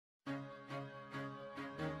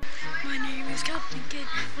name is Captain Kid.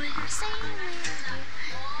 When I'm saying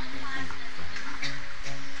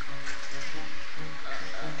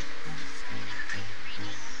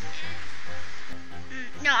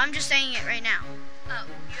no, I'm just saying it right now. Oh,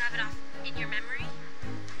 you have it off in your memory?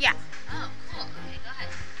 Yeah. Oh, cool. Okay, go ahead.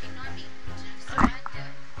 Ignore me. Just Okay. go ahead and do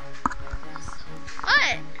it.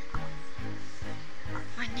 What?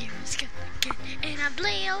 My name is Captain Kid, and I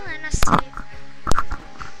bleel and I save.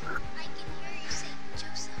 I can hear you say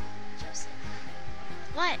Joseph. Joseph.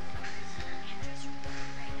 What? Andrew's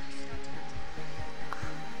right now, so don't do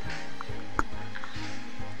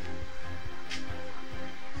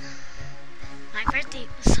it. My birthday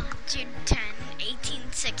was on June 10,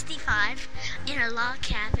 1865, in a log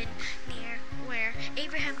cabin near where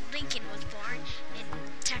Abraham Lincoln was born in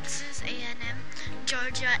Texas A&M,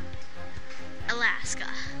 Georgia, Alaska.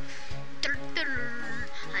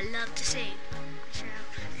 I love to sing, shout,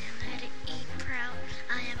 and let it eat proud.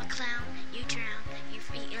 I am a clown, you drown, you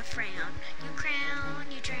eat a frown. You crown,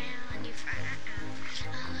 you drown, you frown.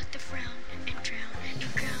 I like to frown and drown, you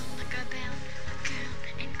crown like a bound, a crown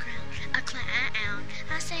and crown, a clown.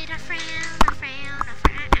 I said I frown, I frown, I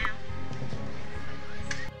frown.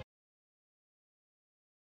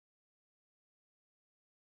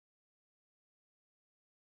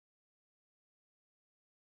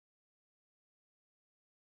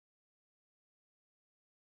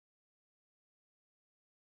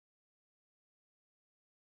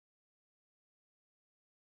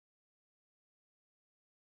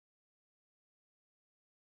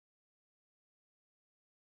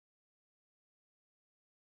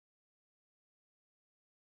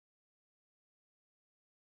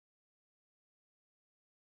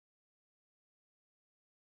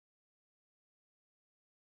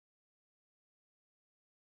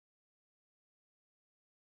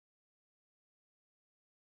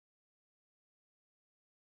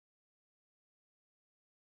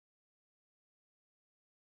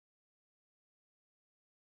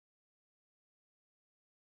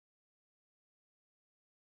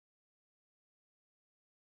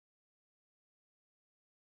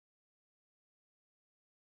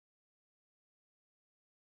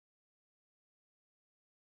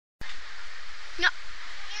 No.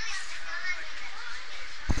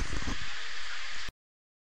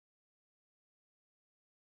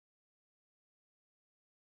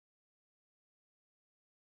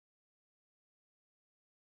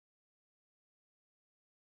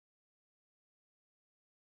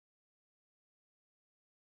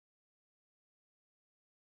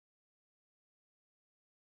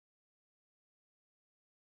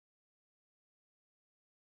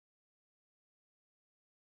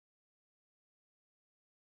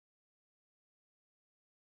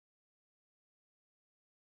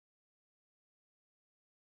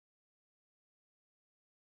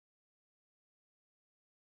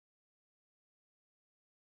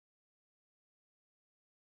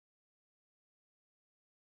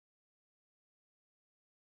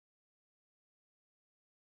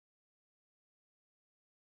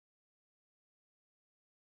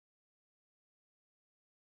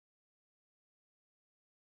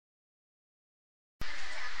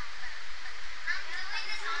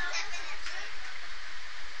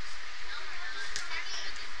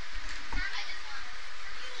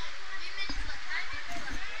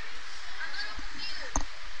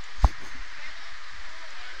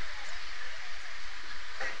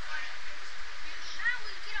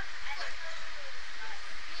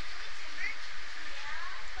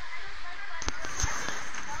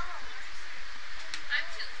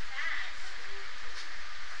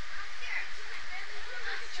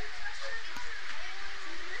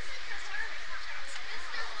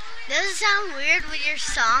 Does it sound weird with your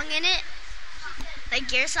song in it?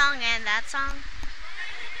 Like your song and that song?